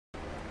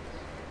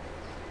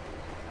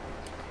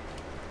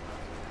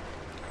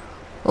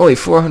Only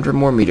 400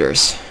 more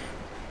meters.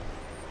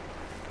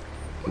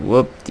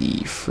 Whoop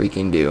the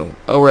freaking do.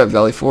 Oh, we're at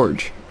Valley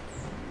Forge.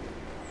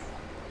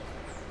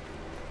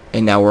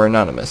 And now we're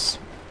anonymous.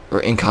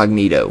 Or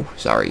incognito,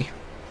 sorry.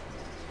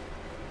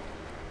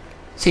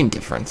 Same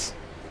difference.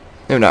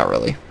 No, not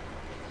really.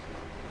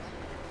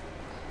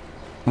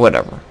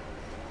 Whatever.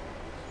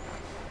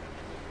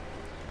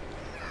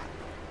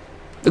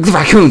 Look at the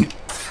raccoon!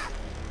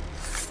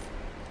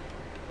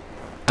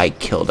 I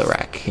killed a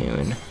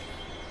raccoon.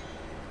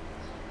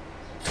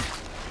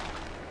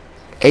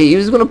 Hey, he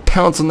was gonna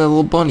pounce on that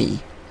little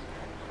bunny.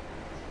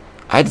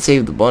 I had to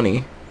save the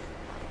bunny.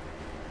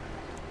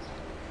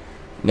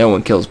 No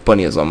one kills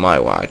bunnies on my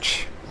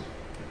watch.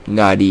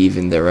 Not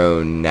even their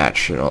own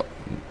natural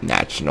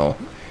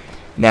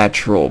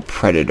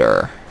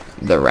predator,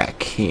 the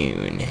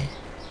raccoon.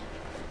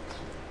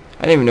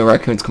 I didn't even know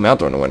raccoons come out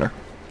during the winter.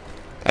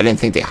 I didn't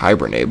think they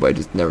hibernate, but I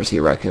just never see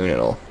a raccoon at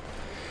all.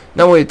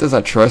 No, wait, that's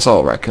not true. I saw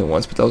a raccoon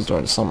once, but that was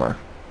during the summer.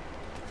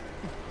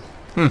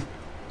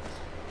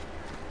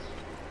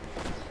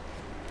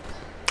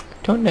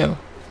 Don't know.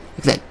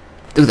 Look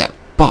at that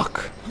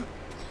buck.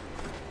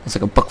 It's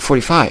like a buck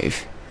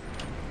 45.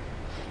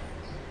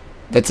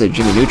 That's a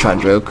Jimmy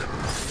Neutron joke.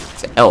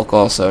 It's an elk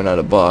also, not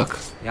a buck.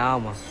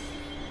 Yama.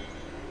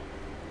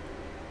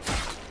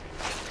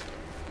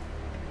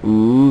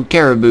 Ooh,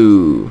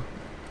 caribou.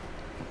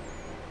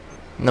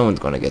 No one's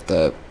gonna get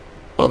that.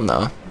 Well,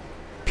 no.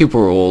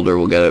 People who are older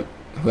will get it,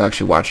 who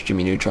actually watch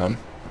Jimmy Neutron.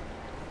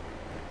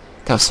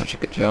 That was such a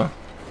good show.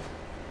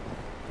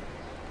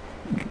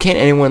 Can't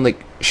anyone,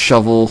 like,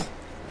 shovel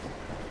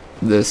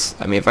this?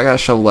 I mean, if I got a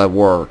shovel at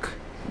work,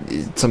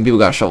 some people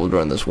got a shovel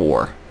during this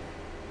war.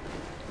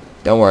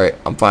 Don't worry,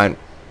 I'm fine.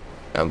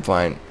 I'm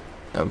fine.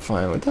 I'm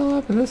fine. What the hell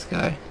happened to this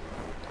guy?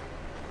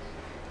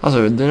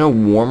 Also, are there no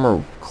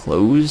warmer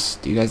clothes?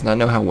 Do you guys not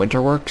know how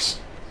winter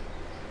works?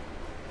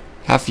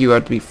 Half of you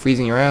have to be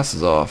freezing your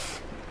asses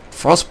off.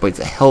 Frostbite's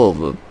a hell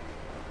of a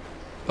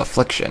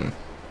affliction.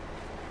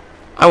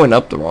 I went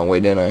up the wrong way,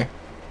 didn't I?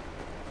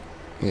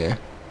 Yeah.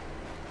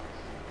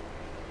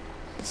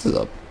 This is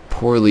a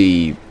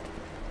poorly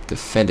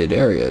defended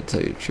area, to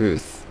tell you the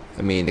truth.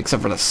 I mean,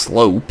 except for the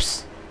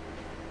slopes.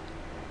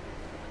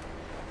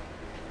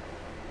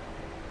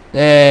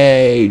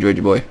 Hey,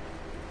 Georgie boy.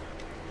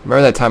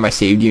 Remember that time I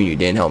saved you and you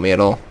didn't help me at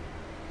all?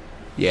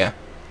 Yeah.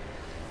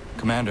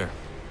 Commander.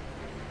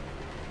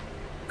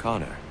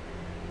 Conner.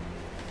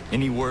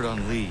 Any word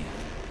on Lee?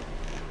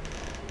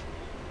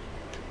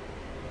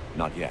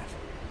 Not yet.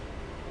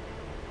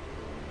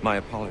 My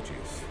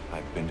apologies.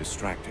 I've been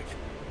distracted.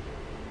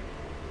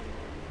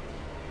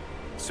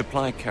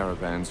 Supply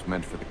caravans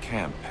meant for the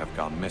camp have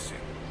gone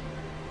missing.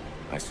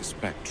 I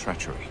suspect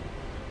treachery.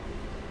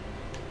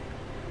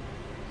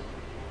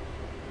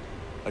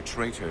 A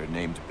traitor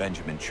named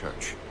Benjamin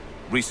Church,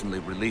 recently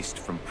released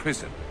from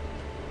prison,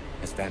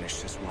 has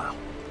vanished as well.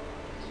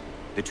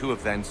 The two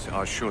events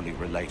are surely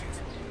related.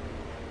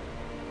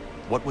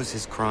 What was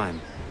his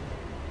crime?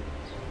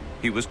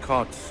 He was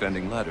caught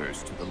sending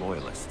letters to the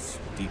Loyalists,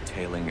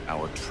 detailing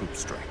our troop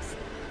strength.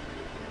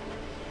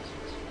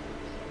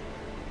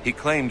 He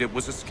claimed it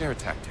was a scare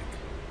tactic,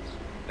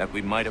 that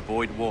we might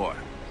avoid war.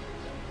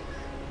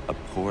 A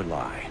poor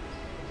lie.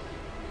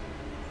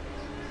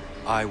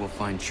 I will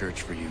find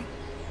Church for you.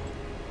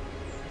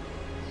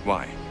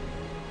 Why?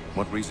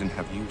 What reason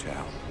have you to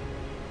help?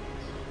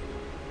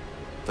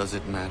 Does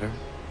it matter?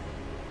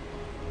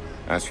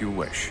 As you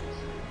wish.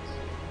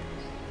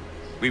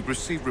 We've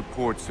received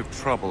reports of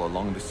trouble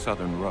along the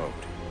southern road.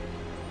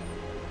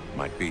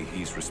 Might be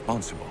he's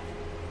responsible.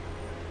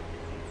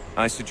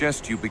 I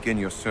suggest you begin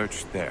your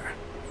search there.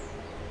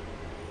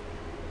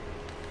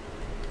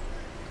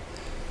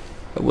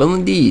 I will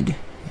indeed.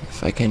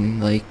 If I can,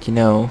 like, you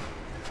know,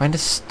 find a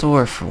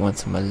store for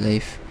once in my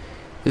life.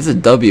 This is a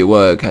W.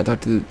 What? Can I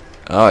talk to the...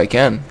 Oh, I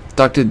can.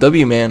 Talk to the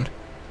W man.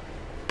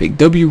 Big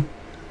W.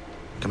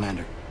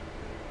 Commander.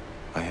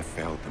 I have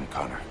failed them,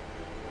 Conner.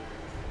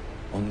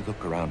 Only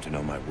look around to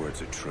know my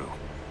words are true.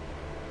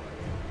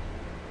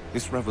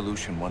 This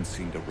revolution once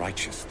seemed a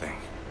righteous thing.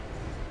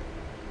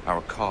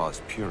 Our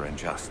cause pure and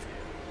just.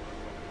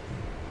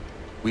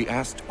 We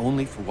asked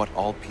only for what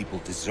all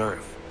people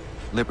deserve.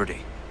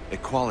 Liberty,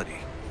 equality,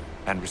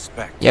 and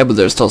respect. Yeah, but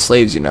they're still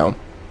slaves, you know.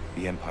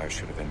 The Empire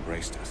should have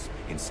embraced us.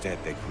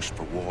 Instead, they pushed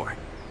for war.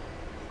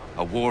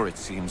 A war, it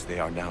seems, they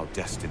are now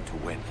destined to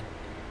win.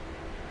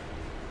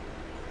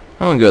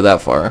 I won't go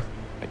that far.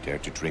 I dare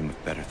to dream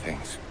of better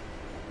things.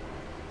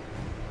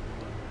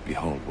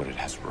 Behold what it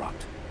has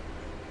wrought.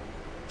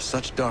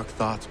 Such dark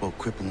thoughts will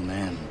cripple a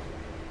man.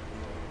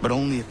 But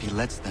only if he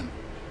lets them.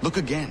 Look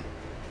again.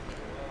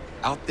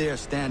 Out there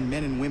stand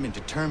men and women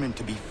determined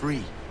to be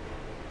free.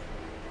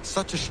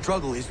 Such a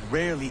struggle is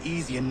rarely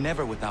easy and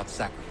never without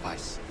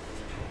sacrifice.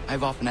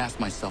 I've often asked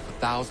myself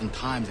 1,000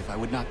 times if I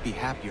would not be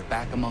happier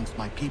back amongst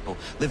my people,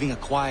 living a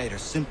quieter,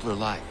 simpler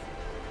life.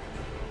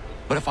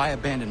 But if I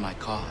abandon my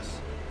cause,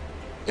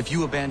 if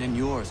you abandon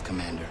yours,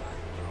 Commander,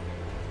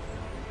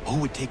 who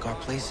would take our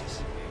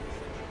places?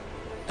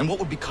 And what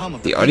would become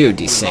of the audio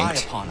people who rely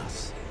desynced? upon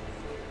us?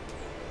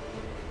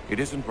 It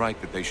isn't right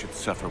that they should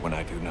suffer when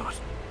I do not.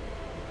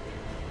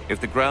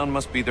 If the ground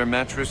must be their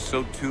mattress,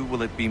 so too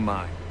will it be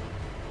mine.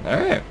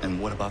 Alright.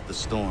 And what about the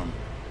storm?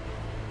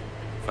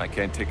 If I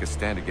can't take a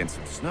stand against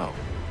some snow,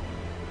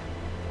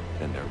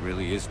 then there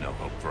really is no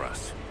hope for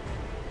us.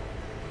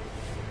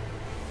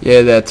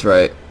 Yeah, that's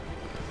right.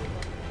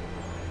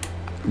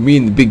 Me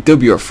and the Big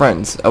W are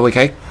friends. Oh wait,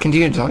 can I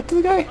continue to talk to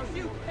the guy?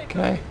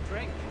 Can I?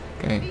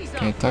 Okay,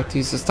 can I talk to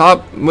you? So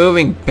stop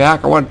moving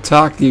back. I want to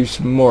talk to you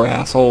some more,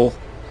 asshole.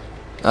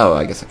 Oh,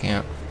 I guess I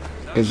can't.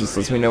 It just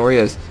lets me know where he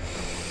is.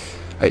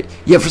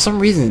 Yeah, for some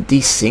reason it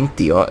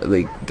desynced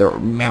like their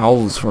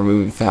mouths were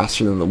moving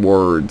faster than the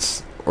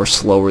words, or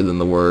slower than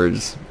the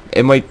words.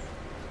 It might,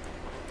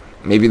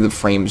 maybe the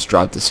frames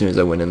dropped as soon as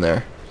I went in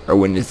there, or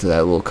went into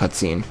that little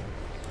cutscene.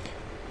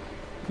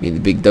 Me and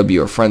the Big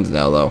W are friends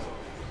now, though.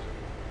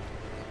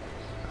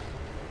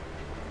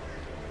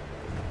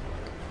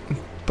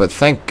 But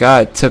thank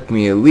God it took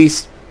me at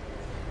least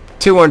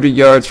 200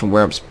 yards from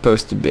where I'm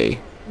supposed to be.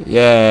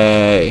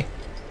 Yay!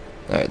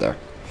 Alright, there.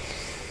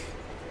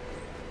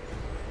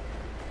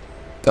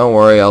 Don't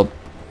worry, I'll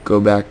go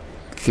back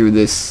through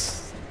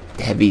this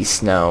heavy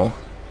snow.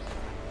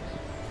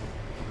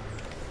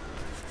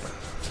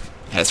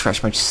 I had to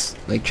scratch my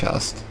leg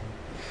chest.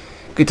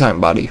 Good time,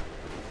 buddy.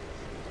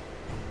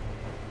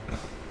 What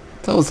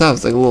the hell was that? It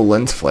was like a little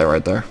lens flare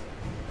right there.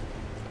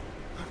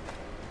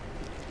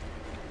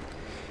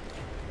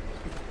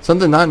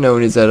 Something not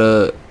known is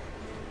that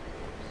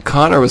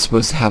Connor was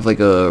supposed to have like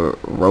a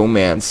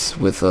romance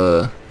with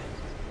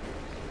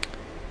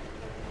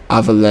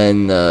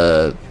Evelyn,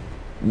 the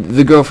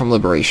girl from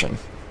Liberation.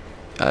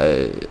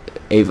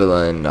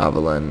 Evelyn, I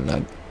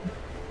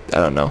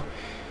don't know.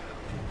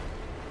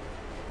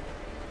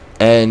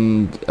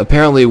 And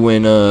apparently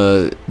when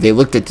they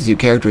looked at the two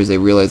characters, they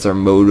realized their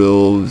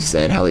motives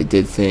and how they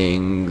did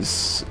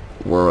things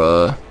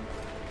were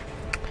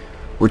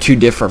too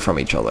different from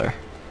each other.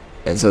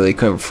 And so they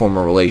couldn't form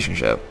a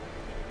relationship.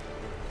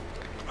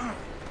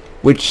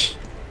 Which,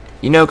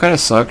 you know, kind of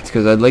sucked,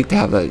 because I'd like to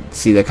have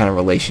see that kind of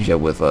relationship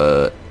with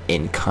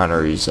in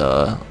Connor's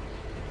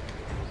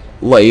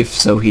life,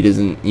 so he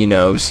doesn't, you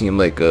know, seem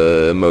like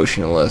a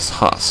emotionless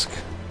husk.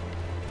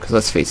 Because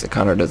let's face it,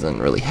 Connor doesn't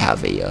really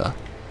have a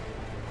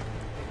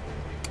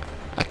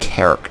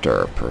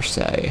character per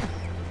se.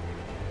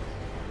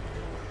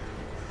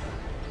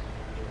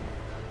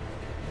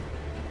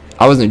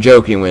 I wasn't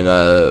joking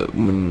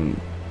when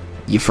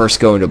you first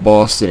go into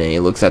Boston and he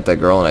looks at that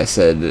girl, and I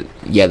said,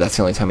 yeah, that's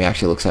the only time he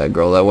actually looks at a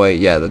girl that way.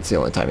 Yeah, that's the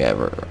only time he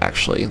ever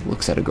actually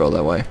looks at a girl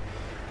that way.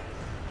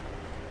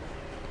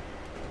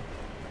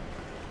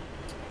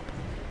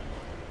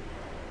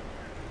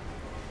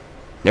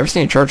 Never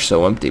seen a church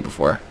so empty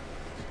before.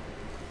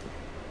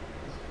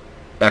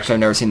 Actually, I've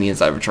never seen the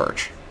inside of a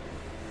church.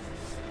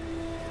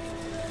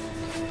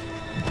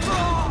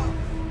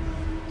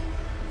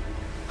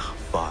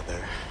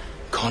 Father.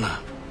 Connor.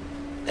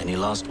 Any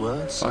last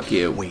words? Fuck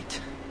you. Wait.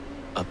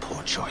 A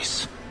poor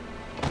choice.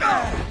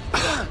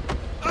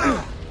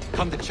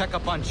 Come to check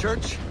up on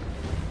Church?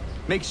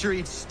 Make sure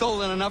he'd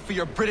stolen enough for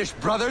your British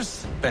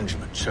brothers?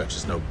 Benjamin Church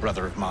is no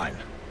brother of mine.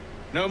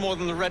 No more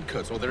than the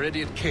redcoats or their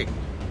idiot king.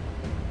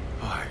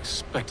 Oh, I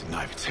expected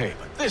naivete,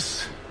 but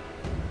this...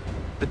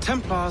 The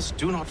Templars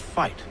do not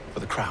fight for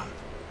the crown.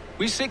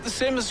 We seek the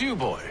same as you,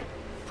 boy.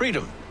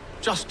 Freedom,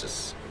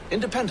 justice,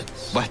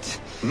 independence. But...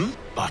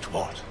 But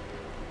what?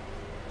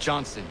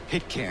 Johnson,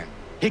 Pitcairn,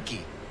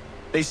 Hickey.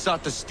 They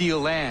sought to steal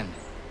land,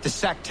 to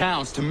sack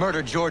towns, to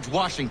murder George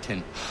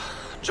Washington.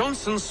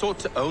 Johnson sought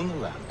to own the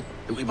land,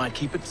 that we might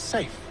keep it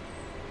safe.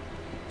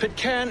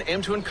 Pitcairn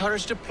aimed to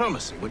encourage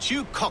diplomacy, which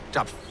you cocked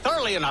up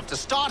thoroughly enough to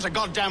start a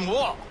goddamn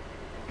war.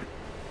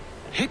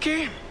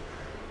 Hickey?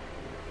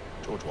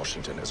 George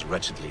Washington is a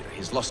wretched leader.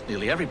 He's lost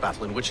nearly every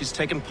battle in which he's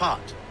taken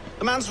part.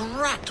 The man's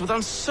racked with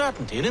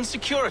uncertainty and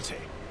insecurity.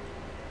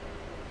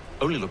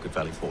 Only look at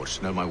Valley Forge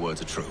to know my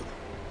words are true.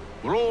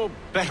 We're all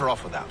better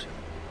off without him.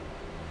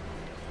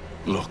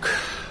 Look,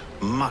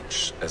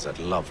 much as I'd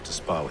love to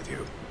spar with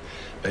you,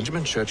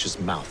 Benjamin Church's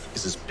mouth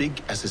is as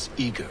big as his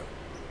ego.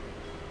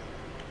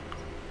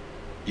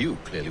 You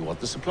clearly want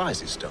the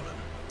supplies he's stolen.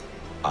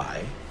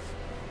 I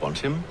want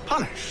him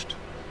punished.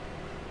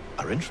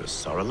 Our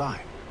interests are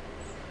aligned.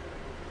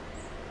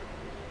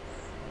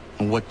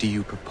 What do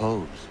you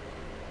propose?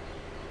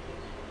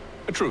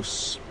 A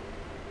truce.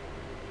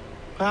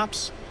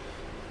 Perhaps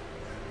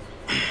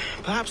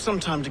some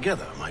time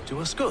together might do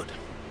us good.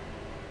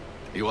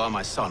 You are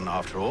my son,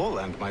 after all,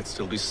 and might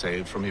still be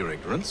saved from your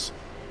ignorance.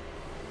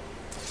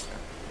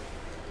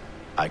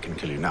 I can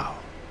kill you now,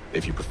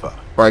 if you prefer.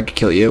 Or I could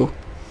kill you.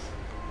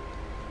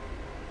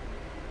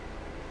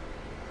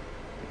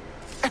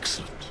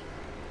 Excellent.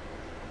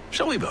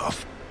 Shall we be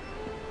off?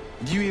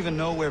 Do you even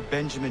know where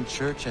Benjamin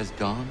Church has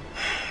gone?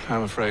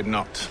 I'm afraid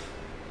not.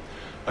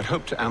 I'd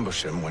hoped to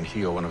ambush him when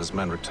he or one of his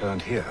men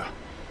returned here.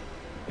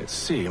 It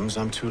seems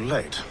I'm too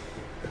late.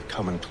 They've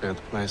come and cleared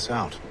the place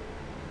out.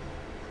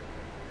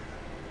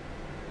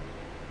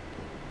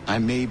 I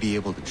may be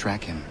able to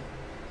track him.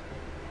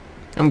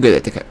 I'm good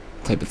at that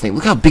type of thing.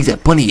 Look how big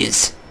that bunny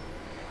is.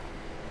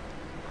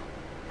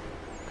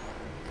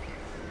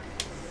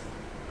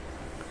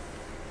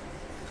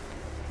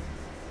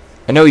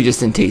 I know he just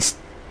didn't taste.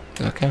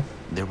 Okay.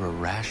 There were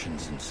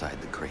rations inside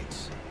the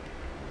crates.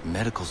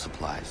 Medical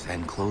supplies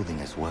and clothing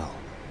as well.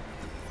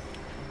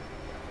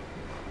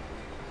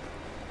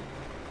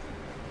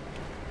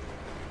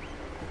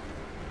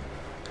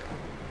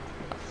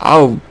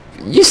 Oh,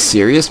 you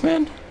serious,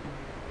 man?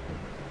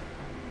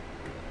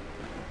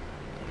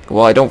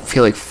 Well, I don't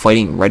feel like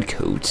fighting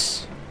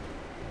redcoats.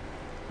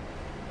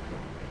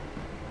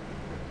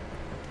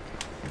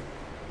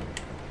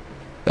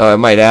 Oh, I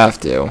might have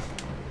to.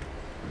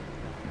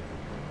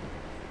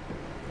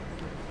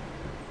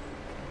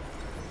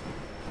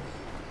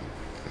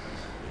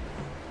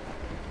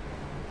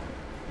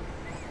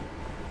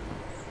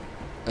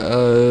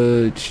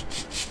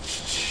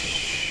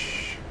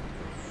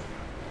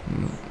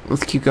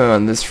 Let's keep going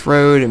on this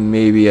road and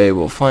maybe I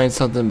will find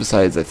something.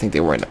 Besides, I think they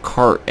were in a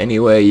cart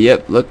anyway.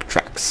 Yep, look,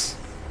 tracks.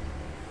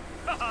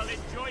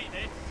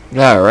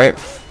 Alright.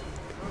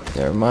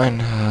 Never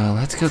mind.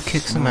 Let's go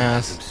kick some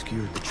ass.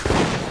 Obscured the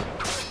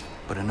trails,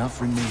 but enough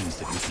remains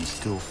that we can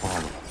still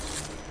follow.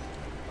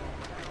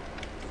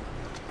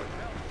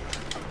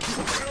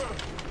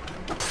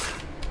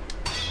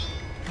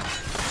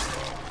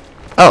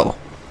 Oh.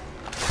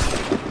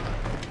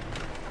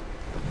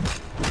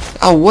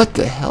 Oh, what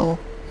the hell?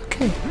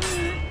 Okay.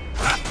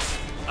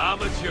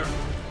 I'm a jerk.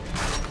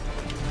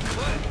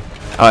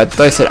 Oh, I thought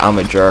I said I'm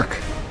a jerk.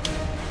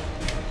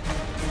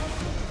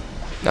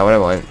 Not what I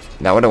want.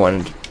 Not what I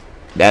wanted.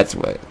 That's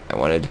what I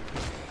wanted.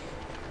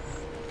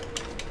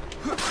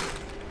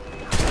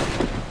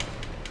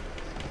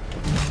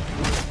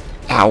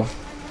 Ow.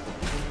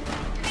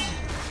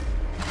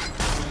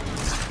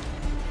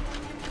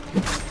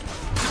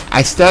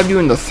 I stabbed you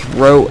in the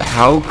throat.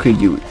 How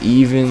could you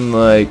even,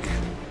 like...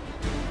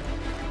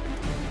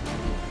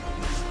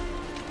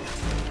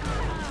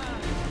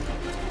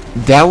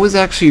 That was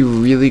actually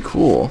really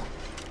cool.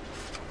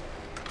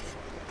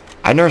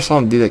 I never saw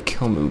him do that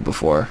kill move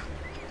before.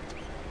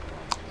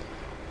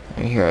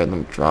 Right here, let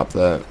me drop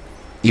that.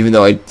 Even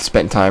though I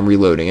spent time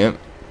reloading it.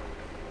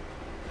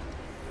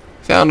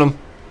 Found him.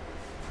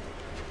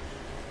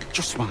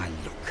 Just my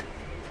luck.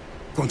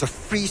 Going to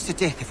freeze to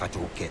death if I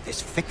don't get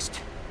this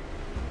fixed.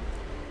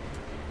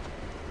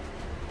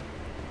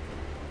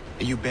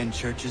 Are you Ben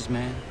Church's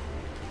man?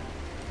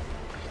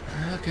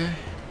 Okay.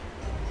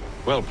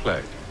 Well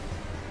played.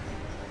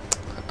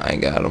 I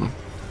got him.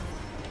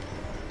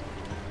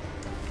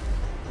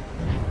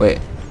 Wait.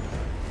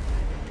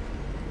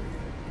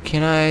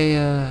 Can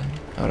I,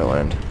 what I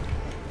wanted?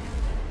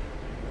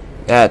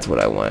 That's what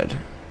I wanted.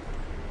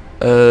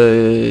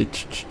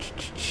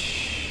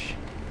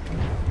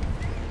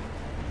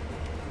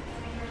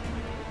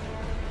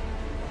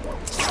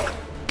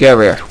 Get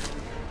over here.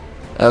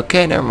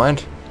 Okay, never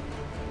mind.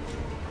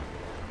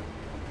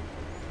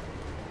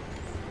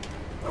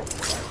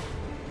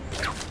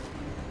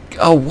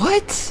 Oh,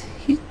 what?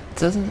 He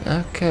doesn't...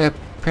 Okay,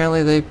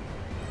 apparently they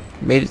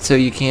made it so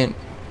you can't...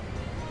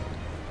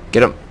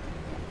 Get him.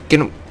 Get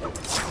him.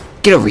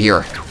 Get over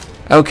here.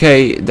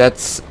 Okay,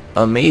 that's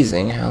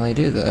amazing how they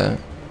do that.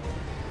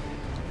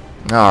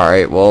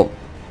 Alright, well...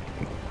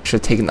 Should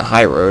have taken the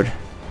high road.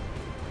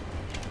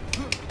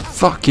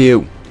 Fuck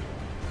you.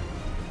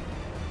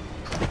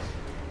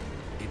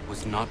 It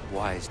was not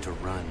wise to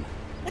run.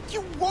 What do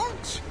you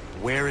want?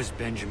 Where is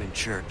Benjamin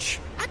Church?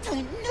 I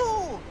don't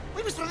know.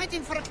 We was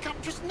riding for a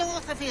camp just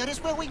north of here.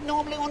 Is where we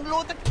normally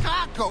unload the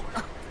cargo.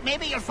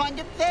 Maybe you'll find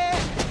it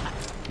there.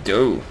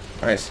 Dude,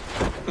 nice.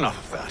 Enough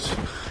of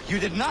that. You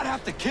did not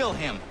have to kill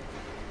him.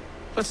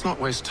 Let's not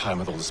waste time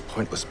with all this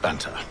pointless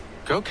banter.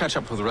 Go catch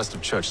up with the rest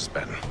of Church's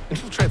men.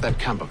 Infiltrate that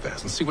camp of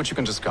theirs and see what you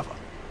can discover.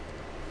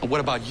 And what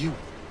about you?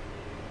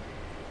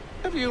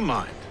 Never you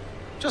mind.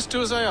 Just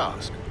do as I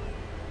ask.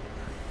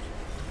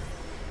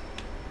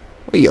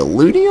 What, are you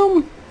looting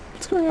him?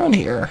 What's going on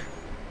here?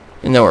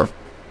 You know her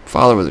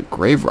father was a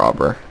grave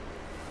robber.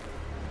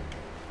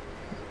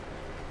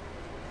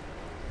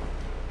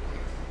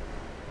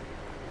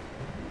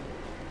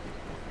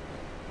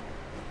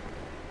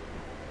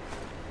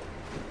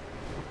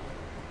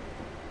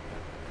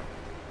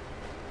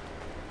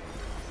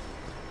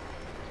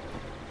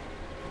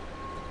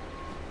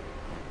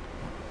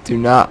 Do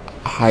not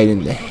hide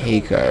in the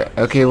hay cart.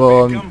 Okay,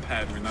 well, I'm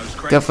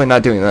definitely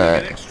not doing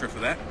that. Extra for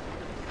that.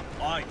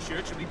 Aye,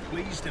 Church will be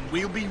pleased and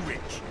we'll be rich.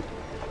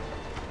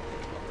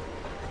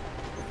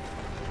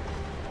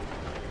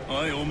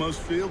 I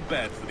almost feel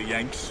bad for the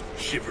Yanks,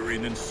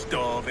 shivering and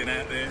starving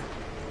out there.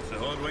 It's a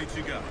hard way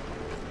to go.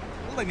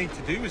 All they need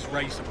to do is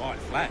raise the white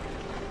flag.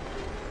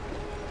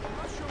 I'm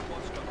not sure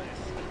what's got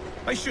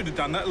this. They should have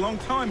done that a long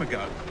time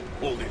ago.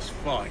 All this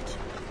fight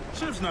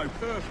serves no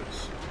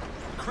purpose.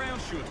 The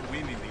crown's sure to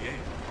win in the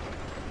end.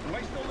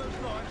 Waste all those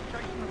lives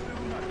chasing the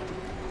fool nothing.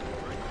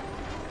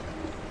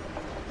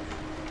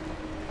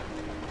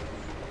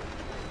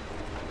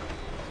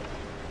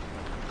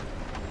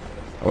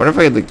 I wonder if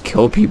I could like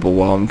kill people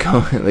while I'm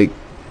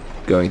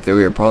going through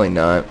here. Probably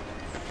not.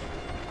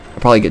 I'll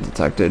probably get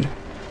detected.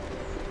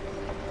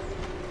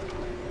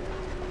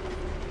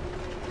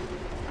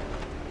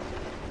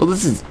 Well,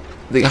 this is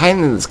Like,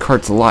 hiding in this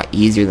cart's a lot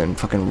easier than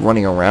fucking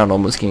running around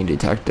almost getting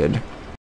detected.